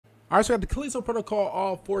Alright, so I got the Callisto protocol,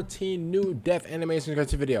 all 14 new death animations got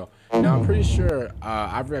to video. Now I'm pretty sure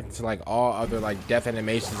I've reacted to like all other like death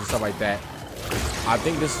animations and stuff like that. I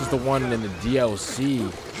think this is the one in the DLC.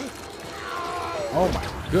 Oh my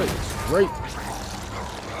goodness, great.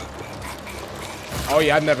 Oh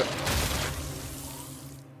yeah, I've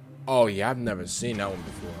never seen that one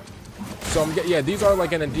before. So yeah, these are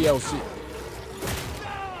like in the DLC.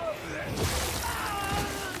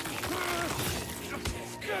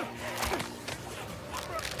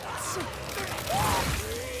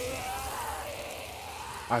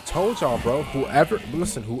 I told y'all, bro.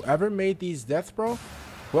 Whoever made these deaths, bro.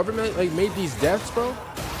 Whoever made these deaths, bro.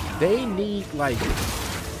 They need like.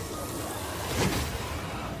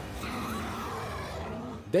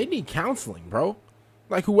 They need counseling, bro.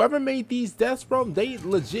 Like whoever made these deaths, bro. They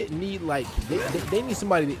legit need like. They need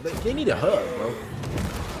somebody. They need a hug, bro.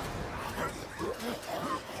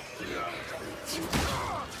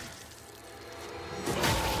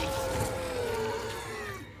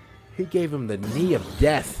 He gave him the knee of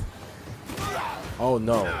death. Oh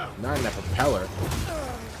no, not in that propeller.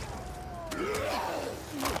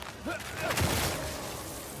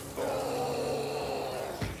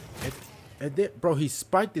 And then, bro, he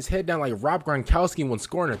spiked his head down like Rob Gronkowski when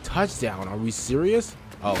scoring a touchdown. Are we serious?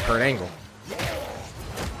 Oh, Kurt Angle.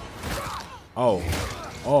 Oh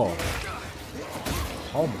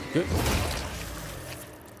my goodness.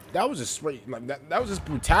 That was just straight, like that was just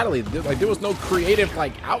brutality. Like there was no creative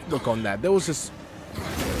like outlook on that. There was just,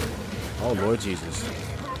 oh Lord Jesus.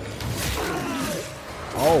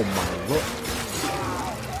 Oh my Lord.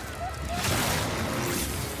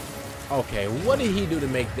 Okay, what did he do to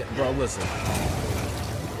make that, bro? Listen,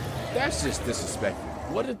 that's just disrespectful.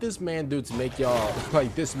 What did this man do to make y'all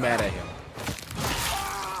like this mad at him?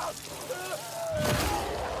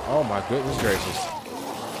 Oh my goodness gracious.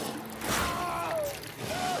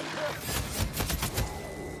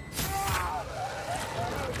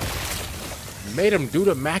 Made him do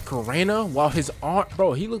the Macarena while his arm,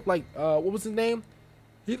 bro, he looked like what was his name?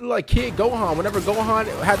 He looked like Kid Gohan. Whenever Gohan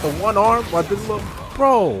had the one arm, like this little,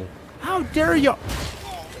 bro, how dare y'all?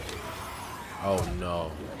 Oh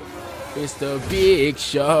no, it's the big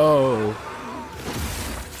show.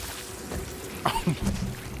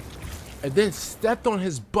 And then stepped on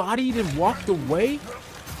his body, then walked away.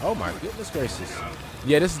 Oh my goodness gracious.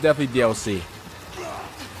 Yeah, this is definitely DLC.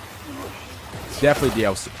 Definitely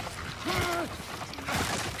DLC.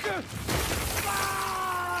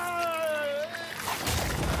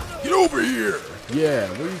 Get over here! Yeah,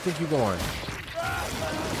 where do you think you're going?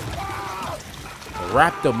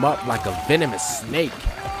 Wrapped him up like a venomous snake.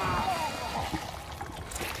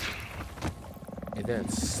 And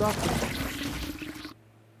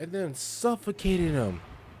then suffocated him.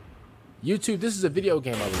 YouTube, this is a video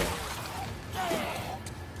game over there.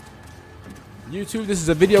 YouTube, this is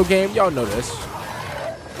a video game. Y'all know this.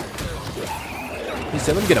 He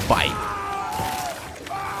said, let me get a bite.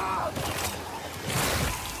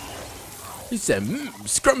 He said,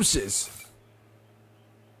 scrumptious.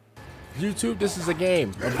 YouTube, this is a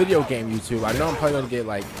game, a video game, YouTube. I know I'm probably gonna get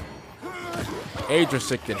like age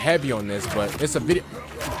restricted heavy on this, but it's a video.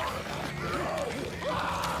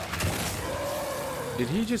 Did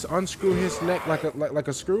he just unscrew his neck like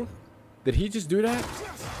a screw? Did he just do that?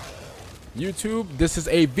 YouTube, this is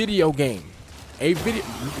a video game.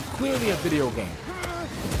 Clearly a video game.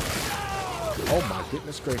 Oh my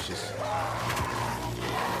goodness gracious.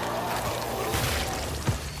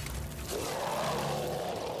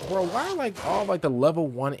 Bro, why are like all like the level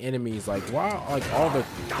 1 enemies, like why are like all the,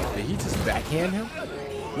 did he just backhand him?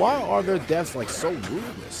 Why are their deaths like so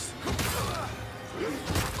ruthless?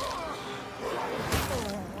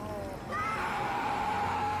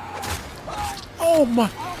 Oh my.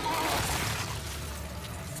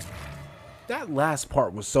 That last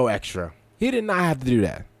part was so extra. He did not have to do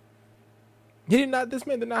that. This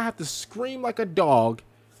man did not have to scream like a dog.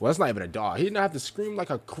 Well, it's not even a dog. He didn't have to scream like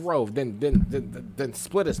a crow, then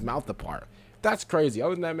split his mouth apart. That's crazy.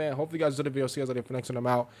 Other than that, man, hopefully you guys enjoyed the video. See you guys later for the next one. I'm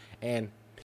out. And